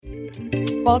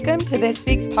Welcome to this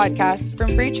week's podcast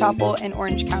from Free Chapel in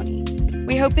Orange County.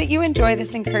 We hope that you enjoy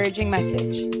this encouraging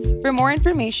message. For more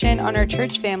information on our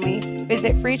church family,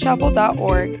 visit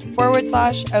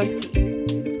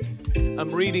freechapel.org/OC.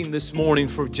 I'm reading this morning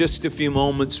for just a few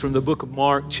moments from the book of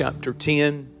Mark, chapter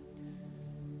 10,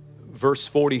 verse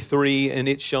 43, and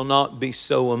it shall not be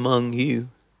so among you.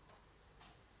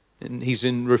 And he's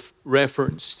in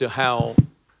reference to how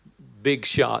big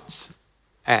shots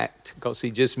act, because he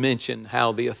just mentioned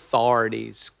how the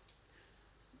authorities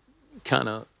kind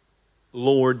of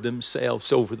lord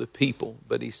themselves over the people.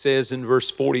 But he says in verse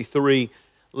 43,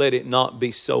 let it not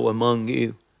be so among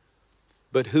you,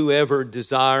 but whoever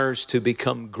desires to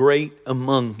become great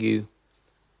among you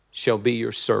shall be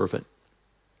your servant.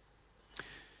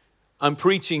 I'm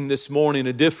preaching this morning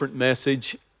a different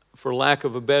message. For lack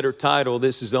of a better title,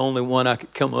 this is the only one I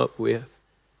could come up with.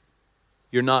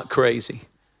 You're not crazy.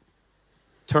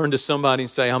 Turn to somebody and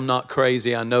say, I'm not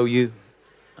crazy. I know you.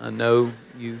 I know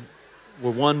you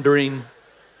were wondering,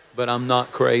 but I'm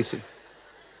not crazy.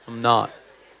 I'm not.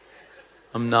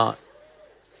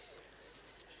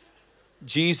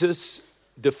 Jesus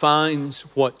defines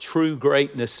what true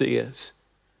greatness is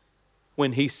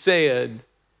when he said,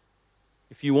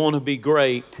 if you want to be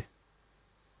great,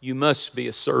 you must be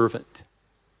a servant.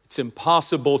 It's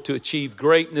impossible to achieve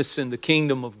greatness in the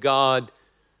kingdom of God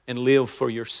and live for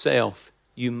yourself.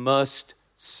 You must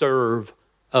serve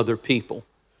other people.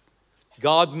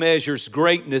 God measures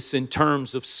greatness in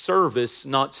terms of service,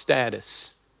 not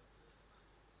status.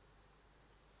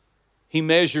 He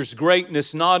measures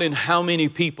greatness not in how many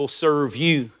people serve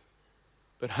you,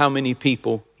 but how many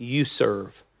people you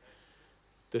serve.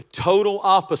 The total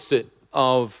opposite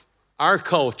of our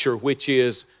culture, which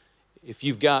is if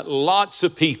you've got lots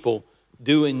of people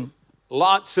doing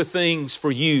lots of things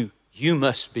for you, you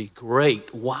must be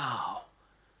great. Wow.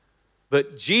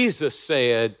 But Jesus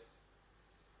said,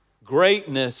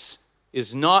 greatness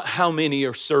is not how many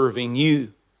are serving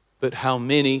you, but how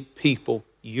many people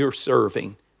you're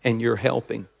serving and you're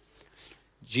helping.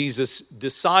 Jesus'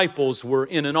 disciples were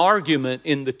in an argument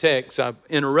in the text. I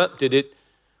interrupted it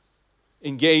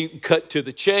and cut to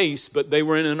the chase, but they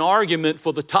were in an argument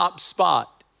for the top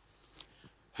spot.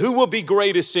 Who will be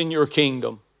greatest in your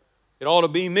kingdom? It ought to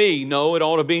be me. No, it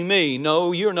ought to be me.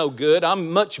 No, you're no good.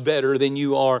 I'm much better than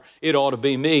you are. It ought to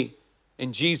be me.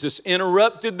 And Jesus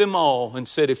interrupted them all and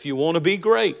said, if you want to be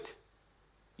great,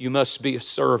 you must be a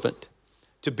servant.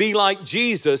 To be like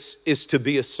Jesus is to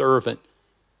be a servant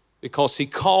because he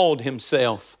called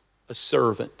himself a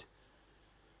servant.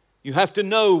 You have to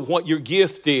know what your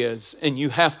gift is, and you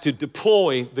have to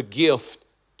deploy the gift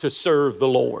to serve the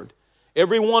Lord.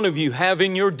 Every one of you have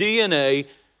in your DNA,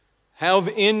 have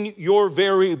in your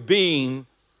very being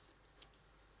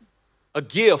a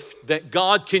gift that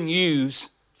God can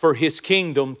use for his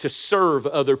kingdom to serve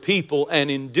other people. And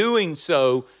in doing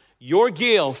so, your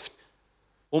gift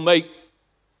will make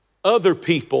other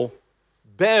people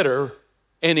better.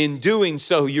 And in doing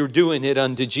so, you're doing it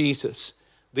unto Jesus.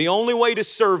 The only way to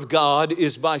serve God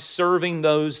is by serving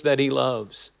those that he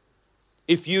loves.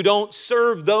 If you don't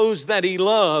serve those that he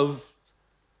loves,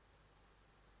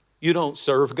 you don't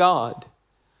serve God.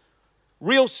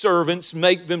 Real servants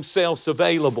make themselves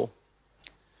available.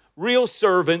 Real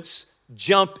servants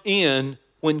jump in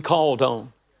when called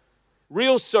on.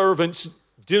 Real servants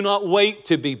do not wait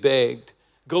to be begged.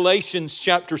 Galatians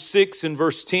chapter 6 and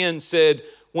verse 10 said,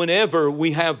 whenever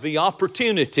we have the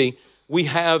opportunity, we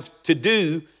have to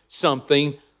do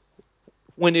something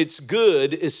when it's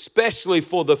good, especially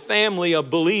for the family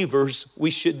of believers, we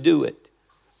should do it.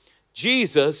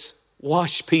 Jesus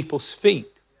washed people's feet.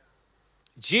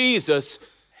 Jesus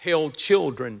held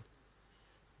children.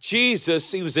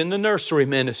 Jesus, he was in the nursery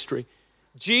ministry.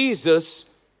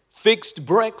 Jesus fixed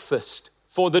breakfast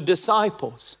for the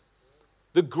disciples.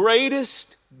 The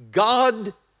greatest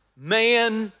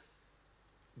God-man,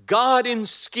 God in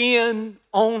skin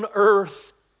on earth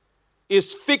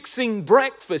is fixing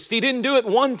breakfast. He didn't do it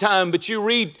one time, but you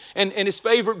read, and his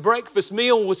favorite breakfast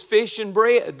meal was fish and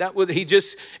bread. That was,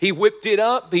 he whipped it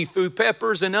up. He threw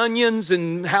peppers and onions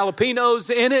and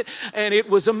jalapenos in it, and it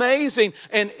was amazing.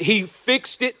 And he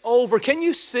fixed it over. Can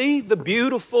you see the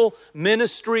beautiful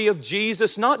ministry of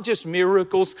Jesus? Not just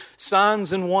miracles,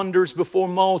 signs and wonders before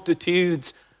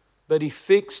multitudes, but he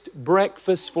fixed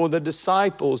breakfast for the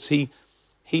disciples. He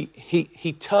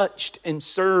touched and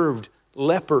served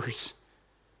lepers.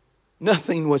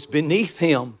 Nothing was beneath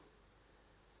him.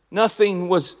 Nothing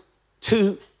was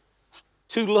too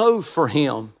low for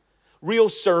him. Real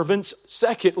servants,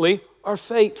 secondly, are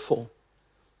faithful.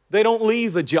 They don't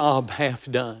leave a job half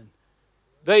done.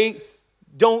 They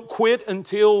don't quit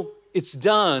until it's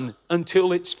done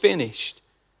until it's finished.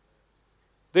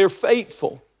 They're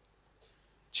faithful.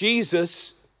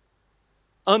 Jesus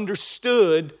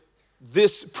understood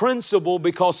this principle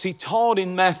because he taught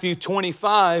in Matthew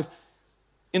 25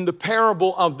 in the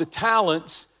parable of the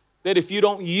talents that if you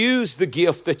don't use the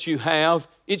gift that you have,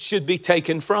 it should be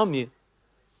taken from you.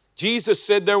 Jesus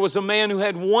said there was a man who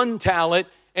had 1 talent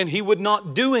and he would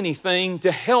not do anything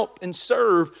to help and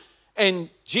serve. And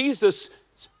Jesus,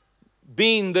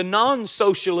 being the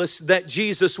non-socialist that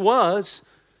Jesus was,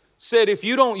 said, if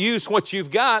you don't use what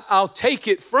you've got, I'll take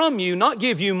it from you, not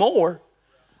give you more.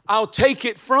 I'll take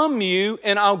it from you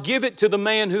and I'll give it to the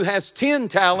man who has 10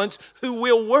 talents who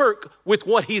will work with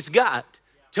what he's got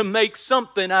to make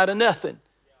something out of nothing.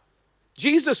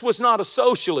 Jesus was not a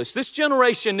socialist. This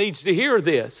generation needs to hear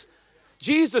this.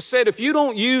 Jesus said, if you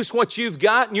don't use what you've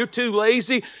got and you're too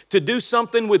lazy to do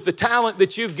something with the talent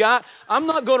that you've got, I'm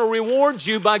not going to reward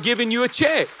you by giving you a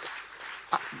check.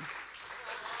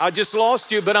 I just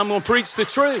lost you, but I'm going to preach the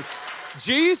truth.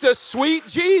 Jesus, sweet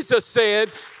Jesus said,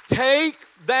 take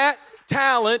that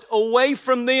talent away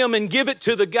from them and give it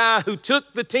to the guy who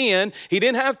took the 10. He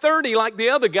didn't have 30 like the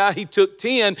other guy. He took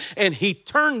 10 and he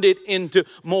turned it into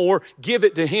more. Give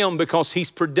it to him because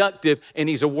he's productive and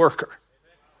he's a worker.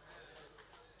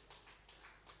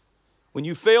 When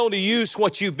you fail to use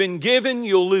what you've been given,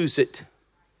 you'll lose it.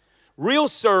 Real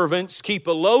servants keep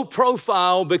a low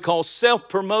profile because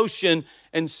self-promotion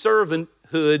and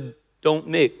servanthood don't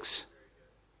mix.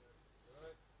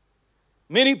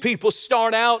 Many people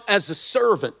start out as a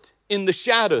servant in the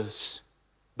shadows,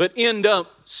 but end up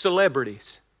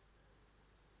celebrities.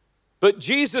 But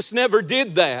Jesus never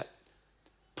did that.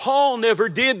 Paul never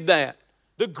did that.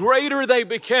 The greater they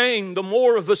became, the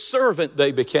more of a servant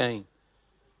they became.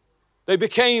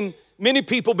 Many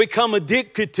people become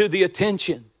addicted to the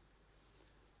attention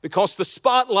because the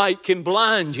spotlight can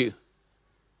blind you.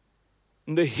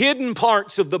 And the hidden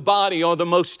parts of the body are the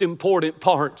most important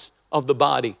parts of the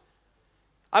body.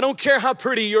 I don't care how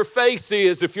pretty your face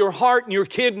is, if your heart and your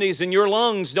kidneys and your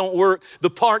lungs don't work, the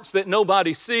parts that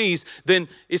nobody sees, then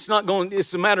it's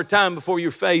a matter of time before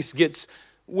your face gets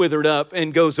withered up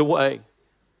and goes away.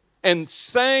 And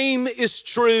same is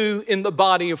true in the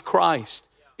body of Christ.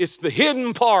 It's the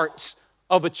hidden parts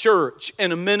of a church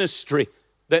and a ministry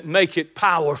that make it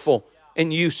powerful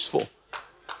and useful.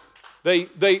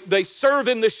 They serve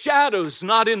in the shadows,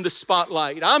 not in the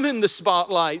spotlight. I'm in the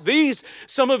spotlight.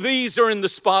 Some of these are in the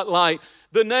spotlight.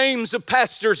 The names of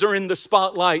pastors are in the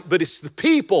spotlight, but it's the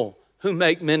people who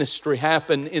make ministry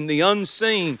happen in the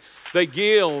unseen. They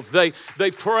give,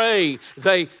 they pray,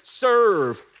 they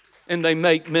serve, and they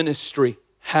make ministry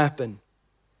happen.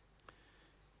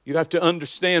 You have to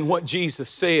understand what Jesus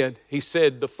said. He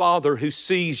said, the Father who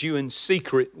sees you in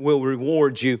secret will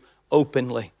reward you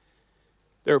openly.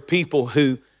 There are people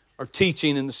who are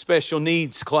teaching in the special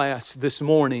needs class this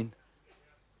morning,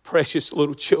 precious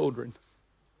little children.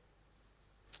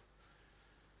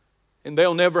 And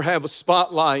they'll never have a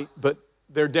spotlight, but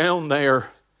they're down there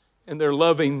and they're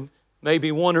loving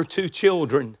maybe 1 or 2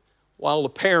 children while the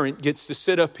parent gets to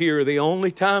sit up here the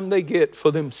only time they get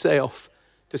for themselves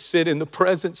to sit in the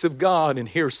presence of God and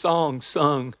hear songs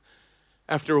sung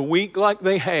after a week like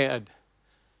they had.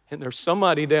 And there's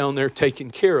somebody down there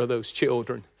taking care of those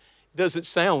children. It doesn't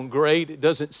sound great. It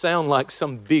doesn't sound like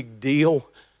some big deal.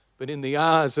 But in the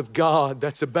eyes of God,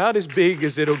 that's about as big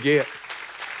as it'll get.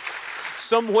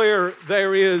 Somewhere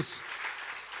there is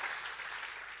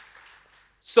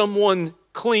someone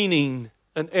cleaning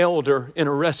an elder in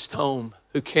a rest home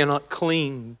who cannot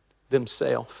clean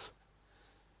themselves.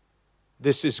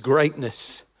 This is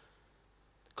greatness.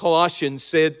 Colossians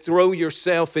said, throw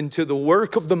yourself into the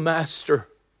work of the master,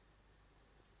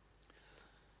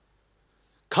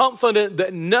 confident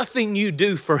that nothing you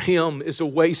do for him is a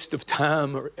waste of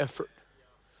time or effort.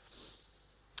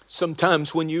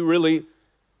 Sometimes when you really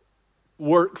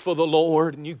work for the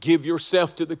Lord and you give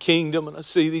yourself to the kingdom, and I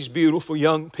see these beautiful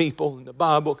young people in the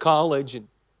Bible college and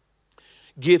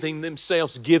giving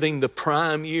the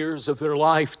prime years of their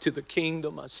life to the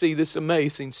kingdom. I see this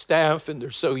amazing staff and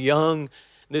they're so young,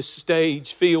 this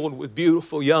stage filled with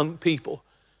beautiful young people.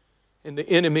 And the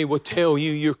enemy will tell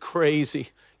you you're crazy.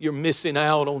 You're missing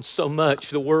out on so much.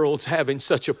 The world's having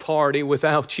such a party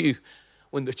without you.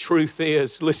 When the truth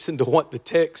is, listen to what the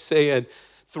text said.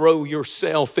 Throw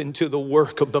yourself into the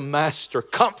work of the master,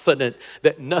 confident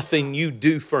that nothing you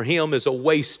do for him is a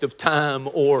waste of time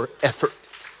or effort.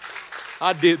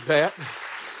 I did that.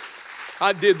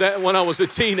 I did that when I was a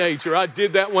teenager. I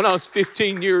did that when I was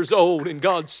 15 years old and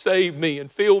God saved me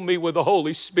and filled me with the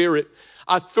Holy Spirit.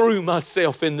 I threw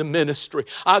myself in the ministry.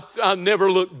 I never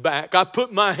looked back. I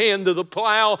put my hand to the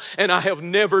plow and I have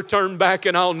never turned back,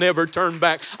 and I'll never turn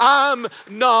back. I'm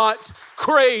not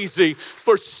crazy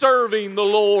for serving the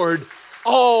Lord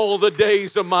all the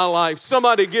days of my life.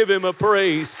 Somebody give him a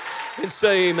praise and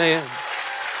say amen.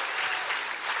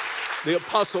 The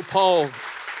Apostle Paul,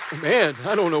 man,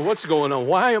 I don't know what's going on.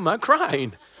 Why am I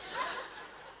crying?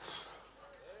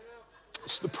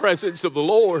 It's the presence of the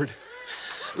Lord.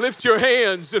 Lift your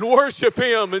hands and worship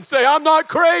him and say, I'm not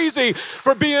crazy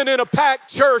for being in a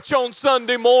packed church on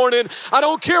Sunday morning. I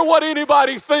don't care what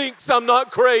anybody thinks. I'm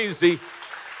not crazy.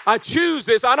 I choose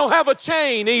this. I don't have a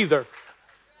chain either.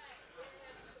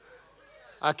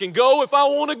 I can go if I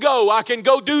want to go. I can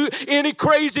go do any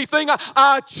crazy thing.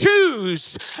 I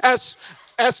choose.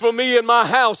 As for me and my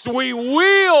house, we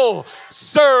will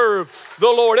serve the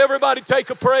Lord. Everybody take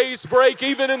a praise break,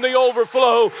 even in the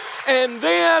overflow, and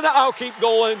then I'll keep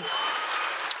going.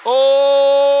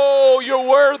 Oh, you're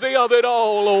worthy of it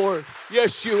all, Lord.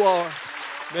 Yes, you are.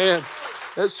 Man,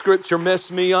 that scripture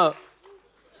messed me up.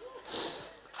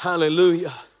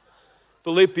 Hallelujah.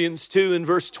 Philippians 2 and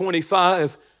verse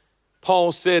 25,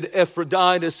 Paul said,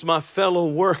 Epaphroditus, my fellow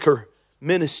worker,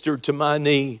 ministered to my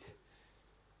need.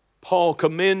 Paul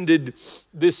commended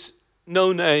this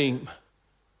no-name,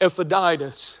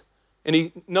 Epaphroditus, and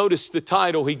he noticed the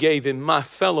title he gave him, my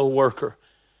fellow worker.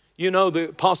 You know, the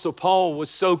Apostle Paul was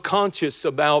so conscious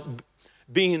about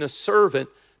being a servant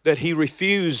that he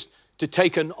refused to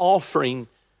take an offering.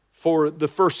 For the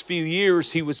first few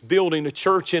years he was building a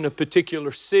church in a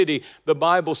particular city. The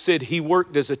Bible said he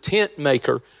worked as a tent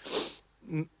maker,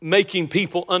 making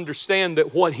people understand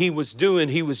that what he was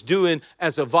doing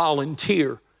as a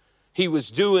volunteer. He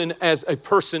was doing as a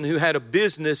person who had a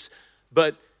business,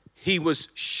 but he was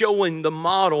showing the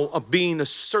model of being a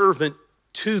servant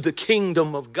to the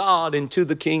kingdom of God and to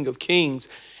the King of Kings.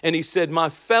 And he said, my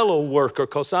fellow worker,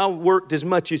 because I worked as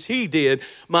much as he did,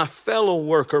 my fellow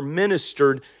worker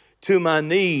ministered to my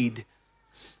need.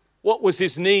 What was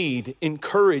his need?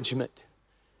 Encouragement.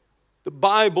 The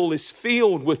Bible is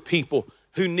filled with people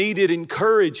who needed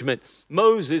encouragement.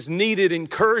 Moses needed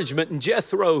encouragement, and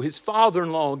Jethro, his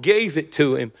father-in-law, gave it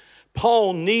to him.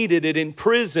 Paul needed it in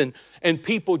prison, and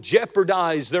people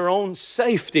jeopardized their own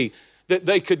safety that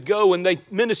they could go, and they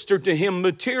ministered to him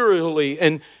materially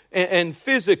and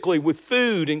physically with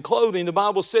food and clothing. The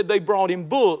Bible said they brought him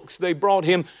books. They brought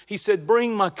him, he said,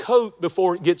 bring my coat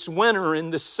before it gets winter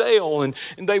in the sail. And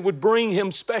they would bring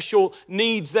him special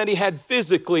needs that he had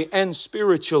physically and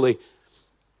spiritually.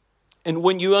 And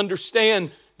when you understand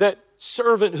that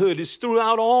servanthood is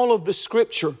throughout all of the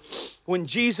scripture, when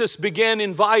Jesus began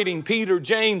inviting Peter,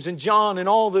 James, and John and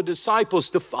all the disciples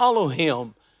to follow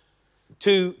him,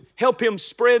 to help him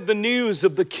spread the news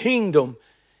of the kingdom,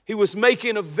 he was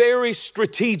making a very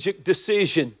strategic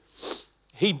decision.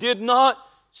 He did not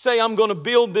say, I'm going to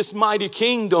build this mighty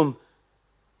kingdom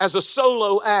as a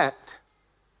solo act.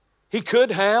 He could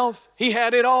have. He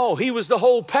had it all. He was the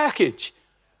whole package.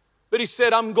 But he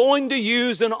said, I'm going to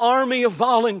use an army of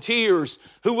volunteers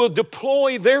who will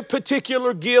deploy their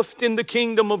particular gift in the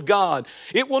kingdom of God.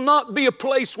 It will not be a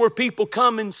place where people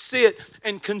come and sit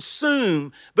and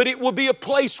consume, but it will be a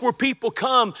place where people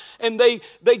come and they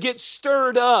get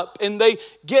stirred up and they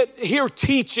hear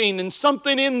teaching, and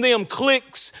something in them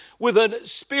clicks with a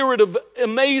spirit of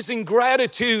amazing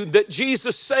gratitude that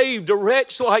Jesus saved a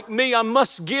wretch like me. I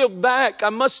must give back. I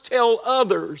must tell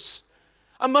others.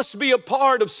 I must be a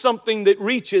part of something that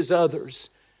reaches others.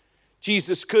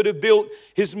 Jesus could have built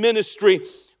his ministry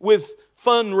with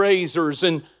fundraisers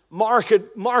and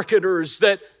marketers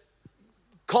that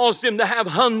caused him to have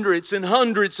hundreds and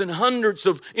hundreds and hundreds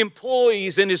of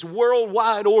employees in his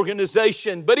worldwide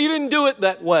organization. But he didn't do it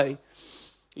that way.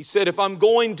 He said, if I'm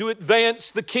going to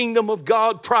advance the kingdom of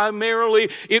God primarily,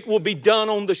 it will be done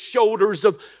on the shoulders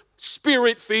of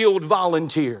spirit-filled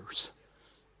volunteers.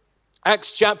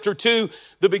 Acts chapter 2,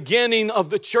 the beginning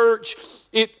of the church,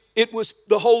 it was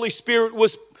the Holy Spirit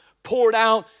was poured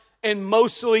out, and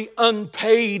mostly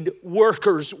unpaid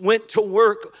workers went to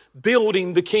work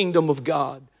building the kingdom of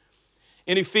God.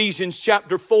 In Ephesians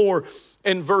chapter 4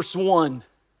 and verse 1,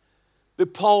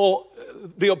 Paul,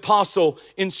 the apostle,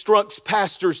 instructs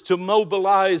pastors to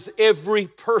mobilize every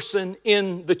person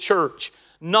in the church,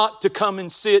 not to come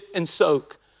and sit and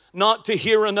soak, not to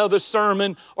hear another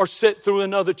sermon or sit through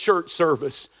another church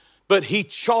service. But he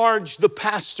charged the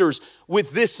pastors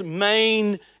with this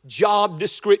main job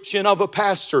description of a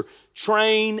pastor: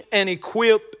 train and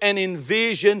equip and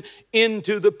envision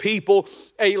into the people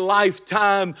a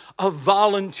lifetime of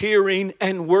volunteering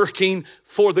and working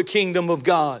for the kingdom of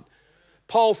God.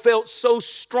 Paul felt so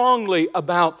strongly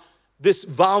about this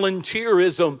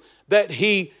volunteerism that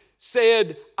he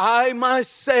said, I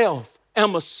myself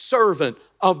am a servant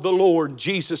of the Lord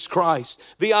Jesus Christ.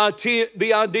 The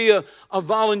idea of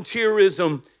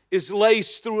volunteerism is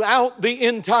laced throughout the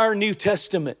entire New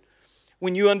Testament.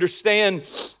 When you understand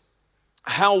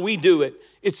how we do it,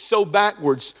 it's so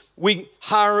backwards. We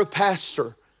hire a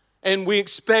pastor and we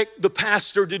expect the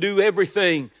pastor to do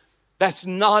everything. That's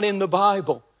not in the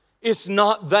Bible. It's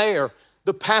not there.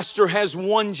 The pastor has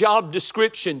one job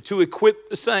description: to equip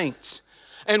the saints.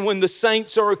 And when the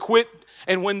saints are equipped,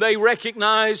 and when they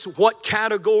recognize what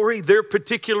category their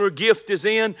particular gift is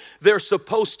in, they're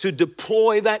supposed to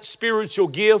deploy that spiritual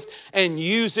gift and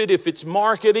use it. If it's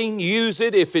marketing, use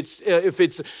it. If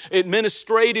it's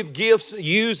administrative gifts,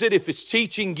 use it. If it's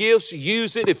teaching gifts,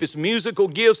 use it. If it's musical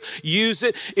gifts, use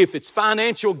it. If it's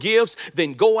financial gifts,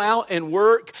 then go out and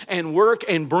work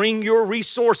and bring your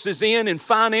resources in and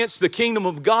finance the kingdom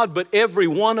of God. But every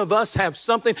one of us have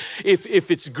something.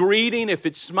 If it's greeting, if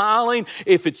it's smiling,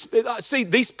 if it's... See,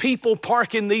 these people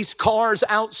parking these cars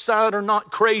outside are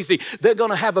not crazy. They're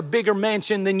going to have a bigger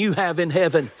mansion than you have in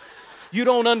heaven. You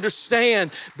don't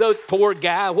understand. The poor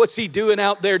guy, what's he doing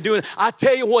out there doing? I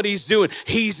tell you what he's doing.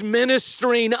 He's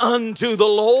ministering unto the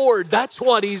Lord. That's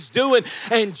what he's doing.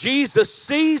 And Jesus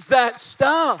sees that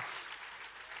stuff.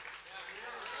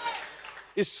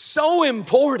 It's so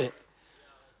important.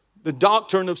 The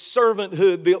doctrine of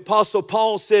servanthood, the Apostle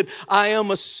Paul said, I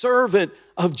am a servant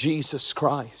of Jesus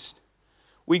Christ.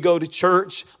 We go to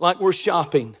church like we're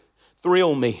shopping.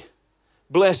 Thrill me.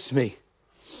 Bless me.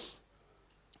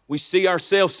 We see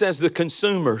ourselves as the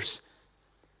consumers.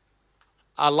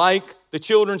 I like the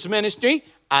children's ministry.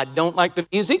 I don't like the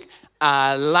music.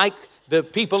 I like the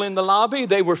people in the lobby.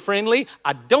 They were friendly.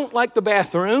 I don't like the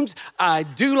bathrooms. I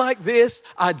do like this.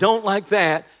 I don't like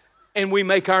that. And we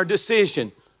make our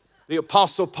decision. The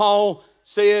Apostle Paul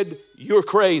said, you're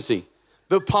crazy.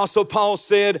 The Apostle Paul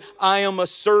said, I am a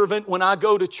servant when I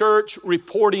go to church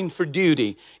reporting for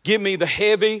duty. Give me the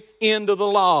heavy end of the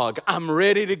log. I'm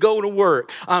ready to go to work.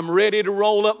 I'm ready to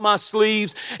roll up my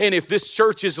sleeves. And if this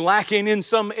church is lacking in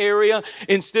some area,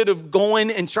 instead of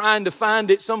going and trying to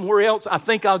find it somewhere else, I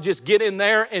think I'll just get in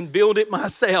there and build it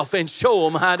myself and show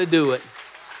them how to do it.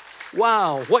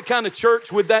 Wow, what kind of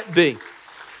church would that be?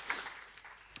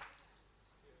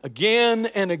 Again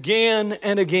and again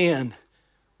and again,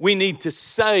 we need to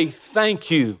say thank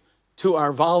you to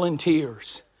our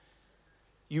volunteers.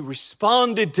 You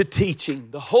responded to teaching.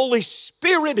 The Holy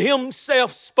Spirit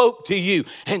Himself spoke to you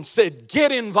and said,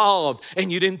 get involved,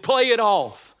 and you didn't play it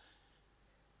off.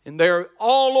 And they're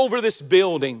all over this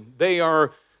building. They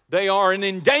are an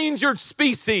endangered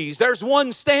species. There's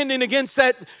one standing against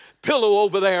that pillow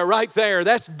over there, right there.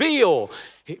 That's Bill.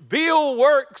 Bill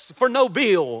works for no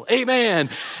bill. Amen.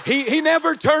 He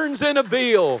never turns in a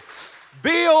bill.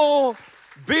 Bill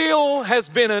has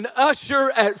been an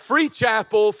usher at Free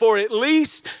Chapel for at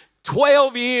least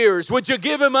 12 years. Would you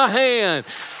give him a hand?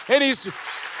 And he's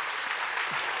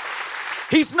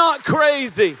not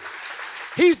crazy.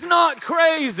 He's not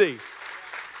crazy.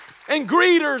 And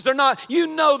greeters are not,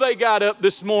 they got up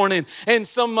this morning and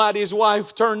somebody's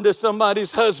wife turned to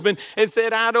somebody's husband and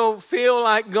said, I don't feel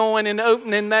like going and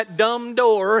opening that dumb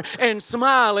door and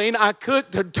smiling. I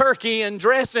cooked a turkey and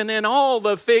dressing and all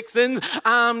the fixings.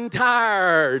 I'm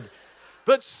tired.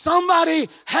 But somebody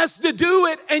has to do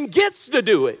it and gets to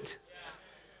do it.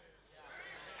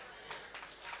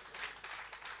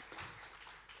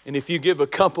 And if you give a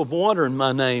cup of water in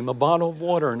my name, a bottle of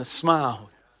water and a smile,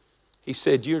 He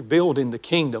said, you're building the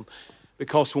kingdom.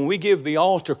 Because when we give the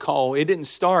altar call, it didn't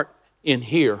start in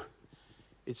here.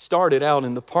 It started out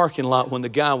in the parking lot when the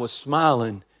guy was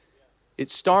smiling.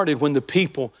 It started when the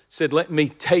people said, let me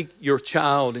take your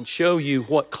child and show you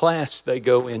what class they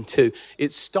go into.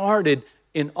 It started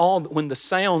when the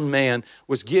sound man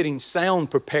was getting sound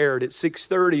prepared at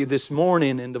 6:30 this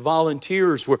morning, and the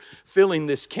volunteers were filling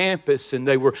this campus and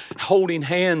they were holding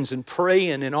hands and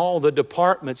praying in all the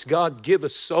departments. God, give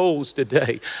us souls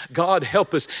today. God,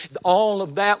 help us. All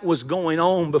of that was going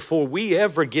on before we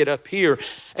ever get up here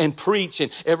and preach.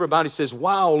 And everybody says,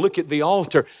 wow, look at the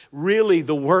altar. Really,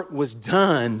 the work was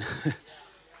done.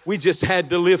 We just had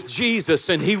to lift Jesus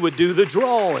and He would do the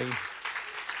drawing.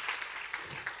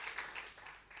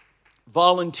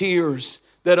 Volunteers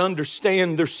that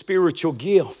understand their spiritual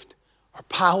gift are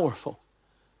powerful.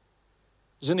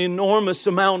 There's an enormous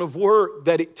amount of work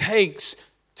that it takes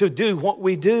to do what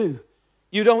we do.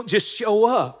 You don't just show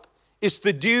up. It's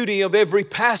the duty of every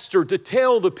pastor to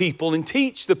tell the people and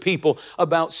teach the people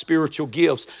about spiritual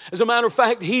gifts. As a matter of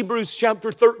fact, Hebrews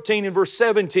chapter 13 and verse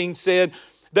 17 said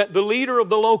that the leader of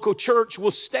the local church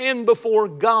will stand before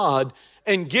God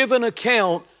and give an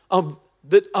account of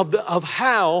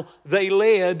how they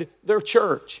led their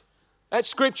church. That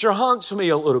scripture haunts me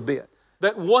a little bit.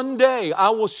 That one day I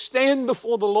will stand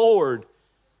before the Lord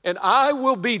and I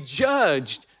will be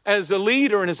judged as a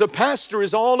leader and as a pastor,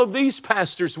 as all of these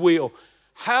pastors will.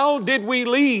 How did we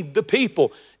lead the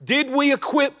people? Did we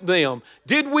equip them?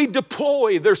 Did we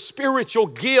deploy their spiritual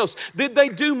gifts? Did they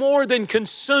do more than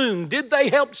consume? Did they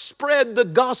help spread the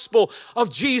gospel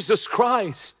of Jesus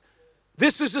Christ?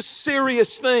 This is a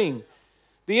serious thing.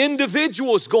 The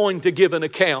individual is going to give an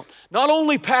account. Not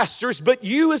only pastors, but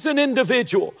you as an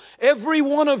individual. Every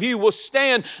one of you will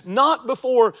stand not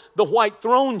before the white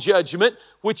throne judgment,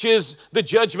 which is the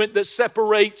judgment that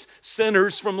separates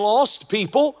sinners from lost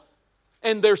people,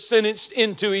 and they're sentenced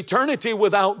into eternity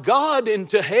without God,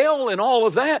 into hell and all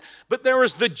of that. But there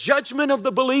is the judgment of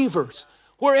the believers,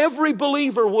 where every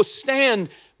believer will stand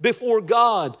before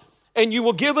God, and you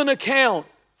will give an account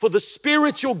for the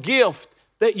spiritual gift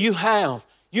that you have.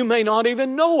 You may not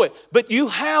even know it, but you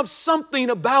have something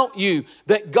about you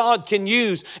that God can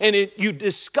use. And you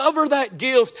discover that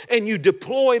gift and you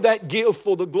deploy that gift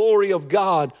for the glory of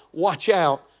God. Watch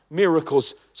out,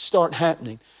 miracles start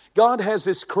happening. God has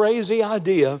this crazy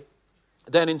idea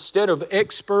that instead of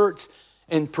experts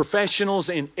and professionals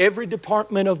in every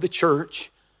department of the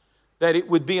church, that it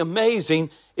would be amazing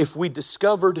if we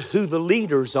discovered who the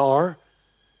leaders are,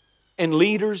 and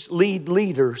leaders lead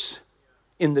leaders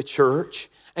in the church,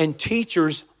 and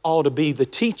teachers ought to be the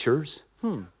teachers.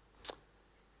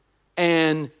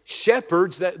 And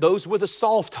shepherds, those with a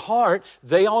soft heart,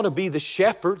 they ought to be the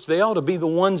shepherds. They ought to be the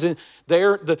ones in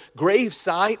there, the grave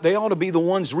site. They ought to be the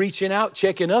ones reaching out,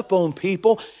 checking up on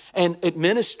people. And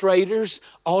administrators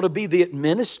ought to be the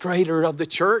administrator of the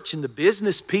church, and the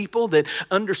business people that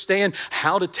understand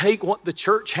how to take what the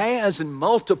church has and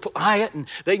multiply it. And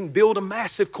they can build a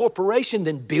massive corporation,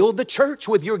 then build the church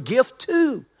with your gift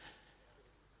too.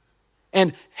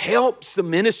 And helps the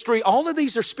ministry. All of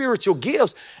these are spiritual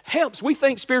gifts. Helps. We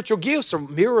think spiritual gifts are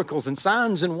miracles and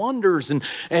signs and wonders and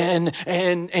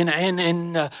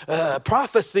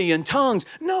prophecy and tongues.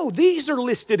 No, these are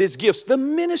listed as gifts. The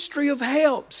ministry of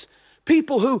helps.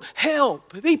 People who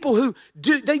help. People who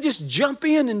do. They just jump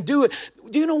in and do it.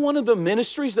 Do you know one of the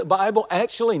ministries that the Bible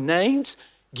actually names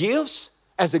gifts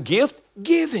as a gift?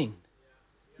 Giving.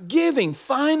 Giving.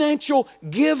 Financial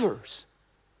givers.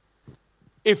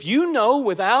 If you know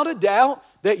without a doubt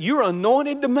that you're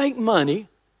anointed to make money,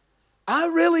 I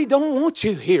really don't want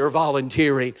you here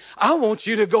volunteering. I want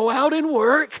you to go out and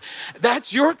work.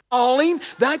 That's your calling.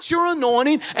 That's your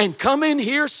anointing. And come in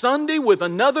here Sunday with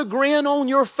another grin on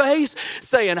your face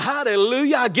saying,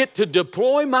 hallelujah, I get to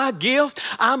deploy my gift.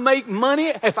 I make money.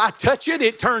 If I touch it,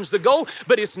 it turns to gold.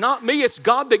 But it's not me. It's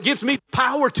God that gives me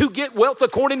power to get wealth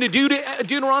according to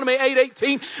Deuteronomy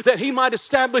 8:18, that he might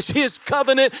establish his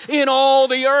covenant in all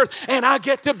the earth. And I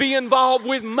get to be involved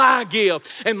with my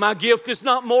gift. And my gift is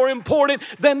not more important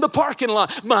than the parking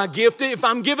lot. My gift, if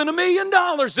I'm giving $1 million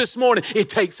this morning, it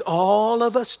takes all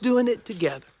of us doing it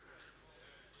together.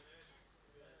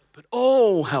 But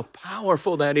oh, how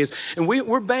powerful that is. And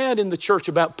we're bad in the church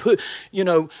about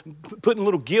putting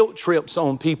little guilt trips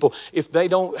on people if they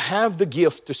don't have the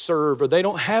gift to serve or they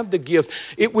don't have the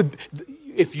gift.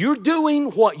 If you're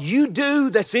doing what you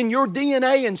do that's in your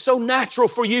DNA and so natural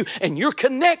for you, and you're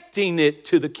connecting it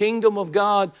to the kingdom of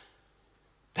God,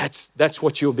 that's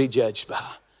what you'll be judged by.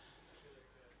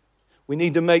 We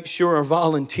need to make sure our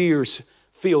volunteers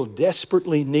feel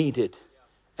desperately needed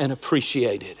and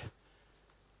appreciated.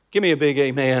 Give me a big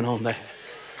amen on that.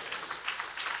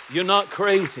 You're not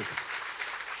crazy.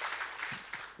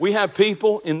 We have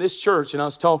people in this church, and I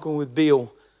was talking with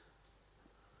Bill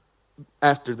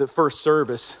after the first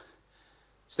service.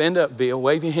 Stand up, Bill.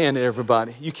 Wave your hand at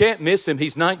everybody. You can't miss him.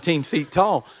 He's 19 feet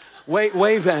tall.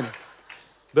 Wave at him.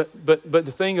 But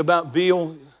the thing about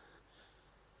Bill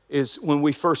is when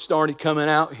we first started coming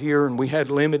out here and we had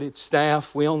limited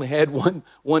staff, we only had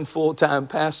one full-time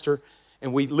pastor,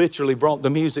 and we literally brought the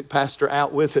music pastor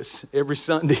out with us every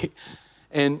Sunday.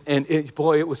 And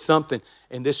it was something.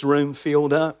 And this room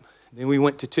filled up. Then we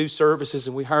went to 2 services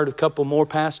and we hired a couple more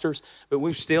pastors, but we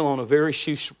were still on a very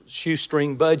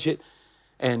shoestring budget,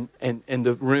 and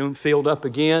the room filled up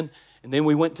again. And then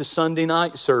we went to Sunday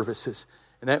night services.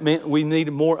 And that meant we needed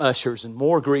more ushers and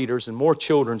more greeters and more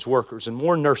children's workers and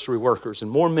more nursery workers and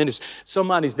more ministers.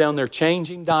 Somebody's down there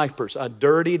changing diapers, a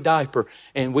dirty diaper.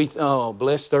 And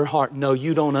bless their heart. No,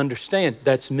 you don't understand.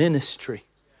 That's ministry.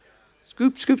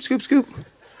 Scoop, scoop, scoop, scoop.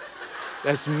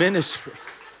 That's ministry.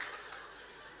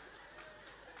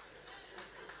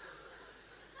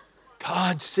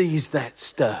 God sees that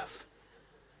stuff.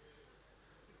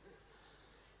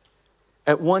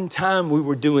 At one time, we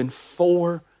were doing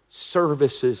 4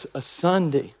 services a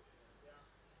Sunday.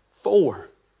 4.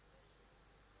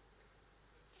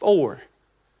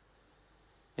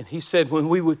 And he said when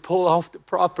we would pull off the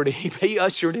property, he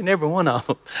ushered in every one of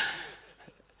them.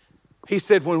 He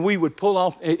said when we would pull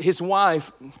off, his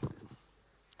wife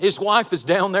is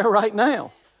down there right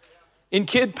now in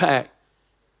Kid Pack.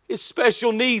 His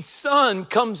special needs son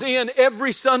comes in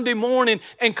every Sunday morning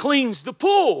and cleans the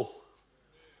pool.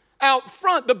 Out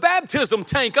front, the baptism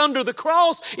tank under the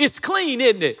cross, it's clean,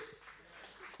 isn't it?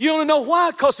 You want to know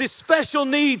why? Because his special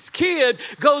needs kid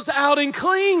goes out and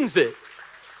cleans it.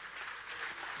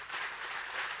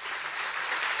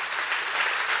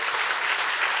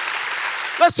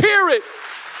 Let's hear it.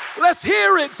 Let's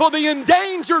hear it for the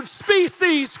endangered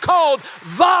species called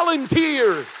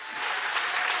volunteers.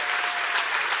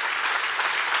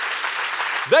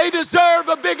 They deserve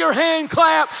a bigger hand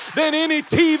clap than any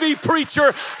TV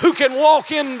preacher who can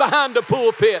walk in behind the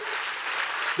pulpit.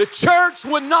 The church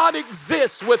would not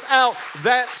exist without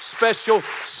that special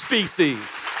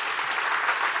species.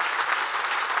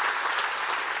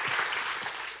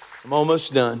 I'm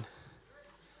almost done.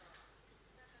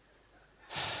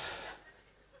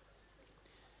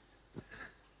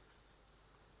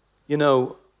 You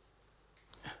know,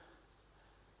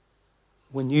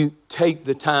 when you take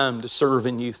the time to serve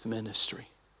in youth ministry,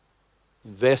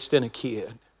 invest in a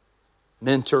kid,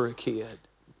 mentor a kid,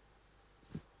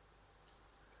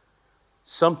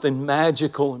 something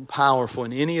magical and powerful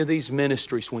in any of these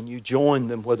ministries when you join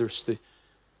them, whether it's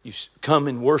you come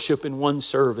and worship in one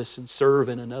service and serve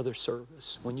in another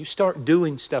service. When you start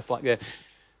doing stuff like that,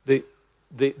 the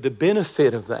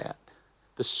benefit of that,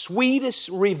 the sweetest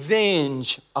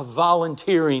revenge of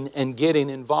volunteering and getting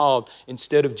involved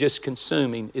instead of just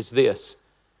consuming is this: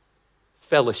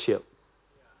 fellowship.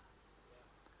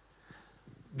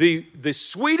 The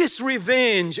sweetest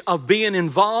revenge of being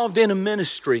involved in a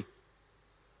ministry,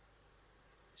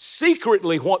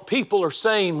 secretly what people are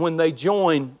saying when they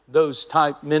join those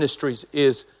type ministries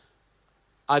is,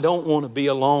 I don't want to be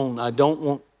alone. I don't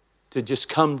want to just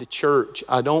come to church.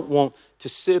 I don't want to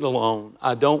sit alone.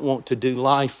 I don't want to do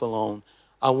life alone.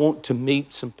 I want to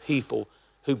meet some people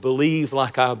who believe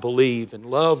like I believe and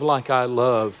love like I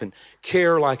love and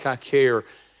care like I care.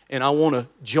 And I want to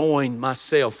join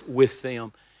myself with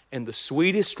them. And the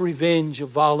sweetest revenge of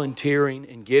volunteering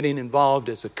and getting involved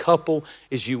as a couple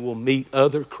is you will meet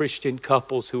other Christian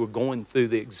couples who are going through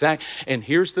the exact. And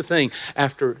here's the thing,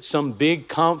 after some big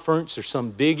conference or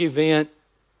some big event,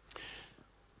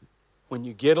 when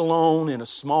you get alone in a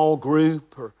small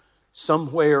group or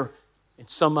somewhere and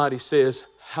somebody says,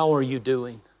 how are you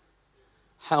doing?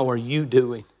 How are you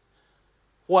doing?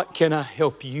 What can I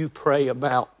help you pray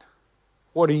about?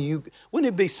 Wouldn't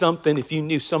it be something if you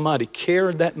knew somebody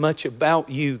cared that much about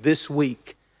you this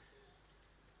week?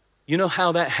 You know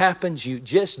how that happens? You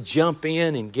just jump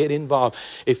in and get involved.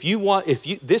 This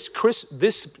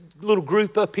little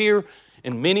group up here,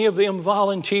 and many of them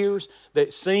volunteers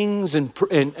that sings and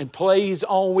plays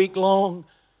all week long,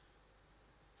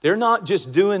 they're not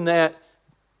just doing that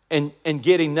and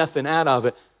getting nothing out of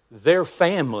it. They're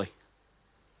family.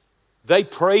 They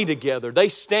pray together. They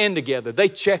stand together. They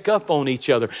check up on each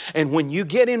other. And when you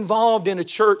get involved in a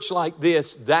church like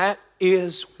this, that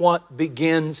is what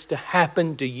begins to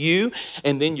happen to you.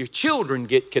 And then your children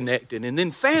get connected. And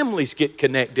then families get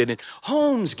connected. And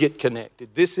homes get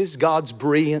connected. This is God's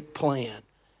brilliant plan.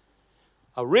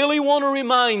 I really want to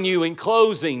remind you in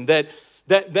closing that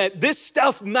this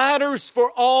stuff matters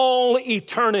for all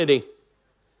eternity.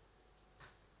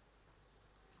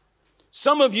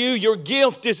 Some of you, your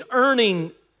gift is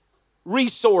earning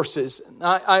resources.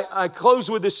 I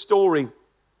close with this story.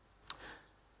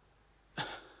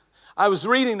 I was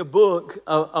reading a book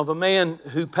of a man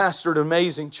who pastored an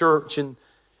amazing church in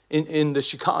the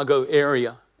Chicago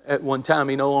area. At one time,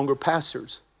 he no longer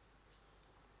pastors.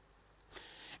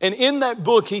 And in that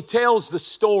book, he tells the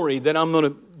story that I'm going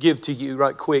to give to you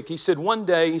right quick. He said one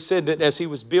day, he said that as he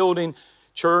was building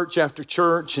church after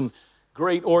church and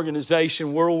great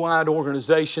organization, worldwide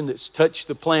organization that's touched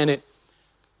the planet,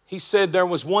 he said there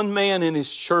was one man in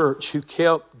his church who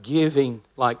kept giving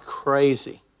like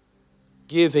crazy.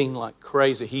 Giving like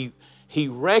crazy. He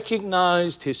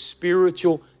recognized his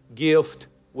spiritual gift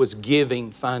was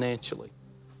giving financially.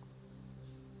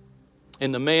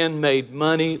 And the man made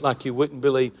money like you wouldn't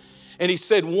believe. And he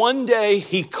said one day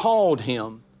he called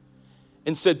him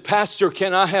and said, Pastor,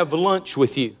 can I have lunch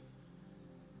with you?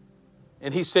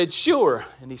 And he said, sure.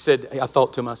 And he said, I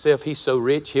thought to myself, he's so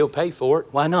rich, he'll pay for it.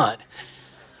 Why not?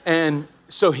 And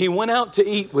so he went out to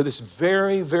eat with this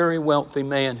very, very wealthy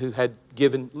man who had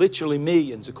given literally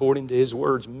millions, according to his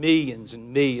words, millions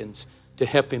and millions to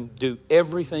help him do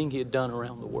everything he had done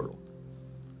around the world.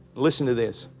 Listen to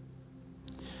this.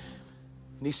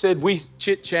 And he said, we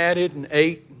chit-chatted and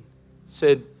ate. And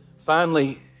said,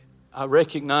 finally, I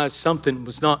recognized something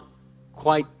was not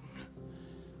quite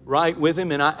right with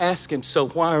him. And I asked him, so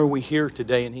why are we here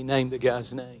today? And he named the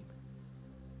guy's name.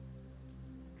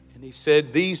 And he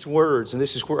said these words, and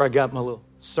this is where I got my little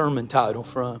sermon title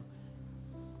from.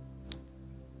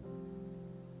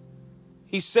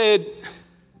 He said,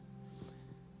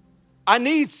 I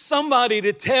need somebody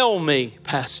to tell me,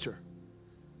 Pastor,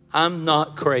 I'm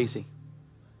not crazy.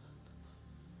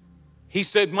 He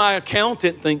said, my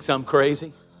accountant thinks I'm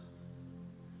crazy.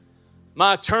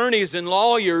 My attorneys and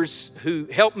lawyers who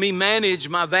help me manage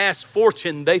my vast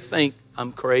fortune, they think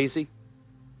I'm crazy.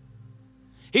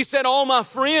 He said, all my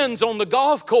friends on the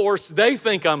golf course, they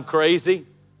think I'm crazy.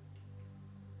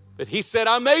 But he said,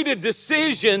 I made a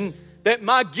decision that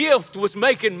my gift was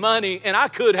making money and I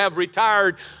could have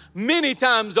retired many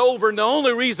times over. And the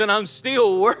only reason I'm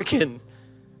still working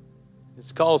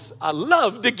is because I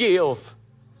love to give.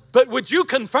 But would you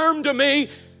confirm to me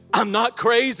I'm not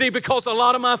crazy, because a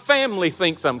lot of my family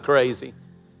thinks I'm crazy?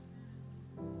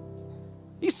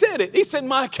 He said it. He said,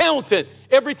 my accountant,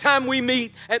 every time we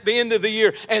meet at the end of the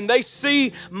year and they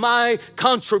see my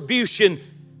contribution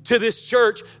to this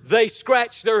church, they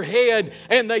scratch their head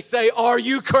and they say, are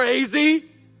you crazy?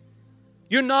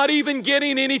 You're not even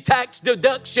getting any tax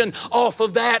deduction off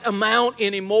of that amount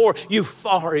anymore. You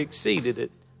far exceeded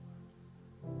it.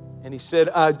 And he said,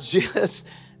 I just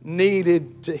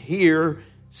needed to hear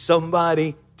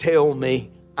somebody tell me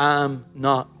I'm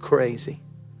not crazy.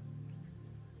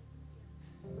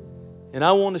 And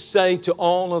I want to say to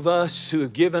all of us who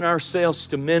have given ourselves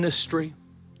to ministry,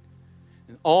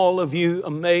 and all of you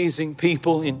amazing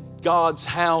people in God's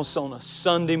house on a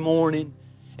Sunday morning,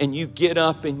 and you get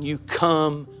up and you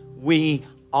come, we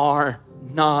are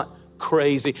not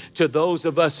crazy. To those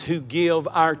of us who give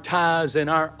our tithes and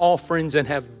our offerings and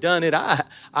have done it, I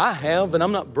have, and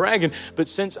I'm not bragging, but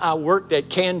since I worked at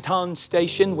Canton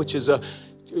Station, which is a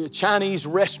Chinese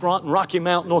restaurant in Rocky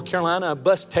Mount, North Carolina, I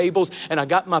bust tables and I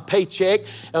got my paycheck,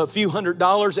 a few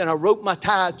 $100s, and I wrote my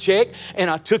tithe check and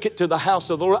I took it to the house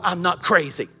of the Lord. I'm not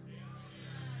crazy.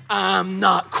 I'm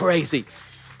not crazy.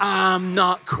 I'm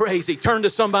not crazy. Turn to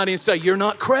somebody and say, you're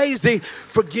not crazy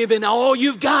for giving all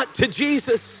you've got to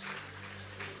Jesus.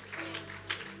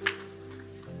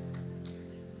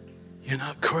 You're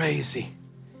not crazy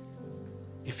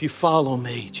if you follow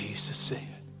me, Jesus said.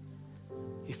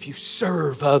 If you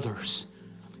serve others.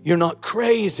 You're not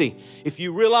crazy if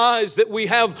you realize that we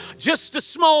have just a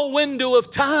small window of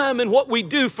time and what we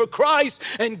do for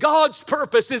Christ and God's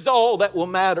purpose is all that will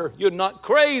matter. You're not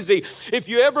crazy if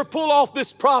you ever pull off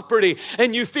this property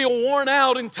and you feel worn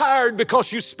out and tired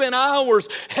because you spent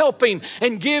hours helping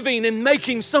and giving and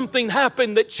making something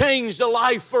happen that changed a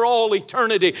life for all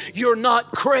eternity. You're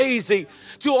not crazy.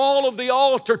 To all of the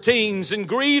altar teams and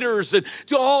greeters, and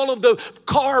to all of the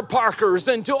car parkers,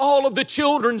 and to all of the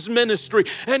children's ministry,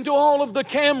 and to all of the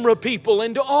camera people,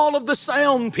 and to all of the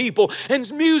sound people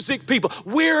and music people,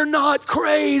 we're not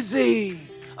crazy.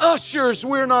 Ushers,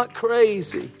 we're not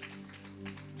crazy.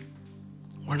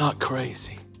 We're not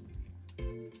crazy.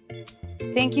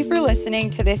 Thank you for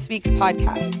listening to this week's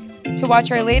podcast. To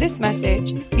watch our latest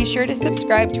message, be sure to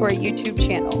subscribe to our YouTube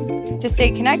channel. To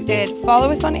stay connected, follow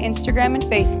us on Instagram and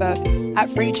Facebook at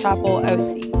Free Chapel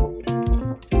OC.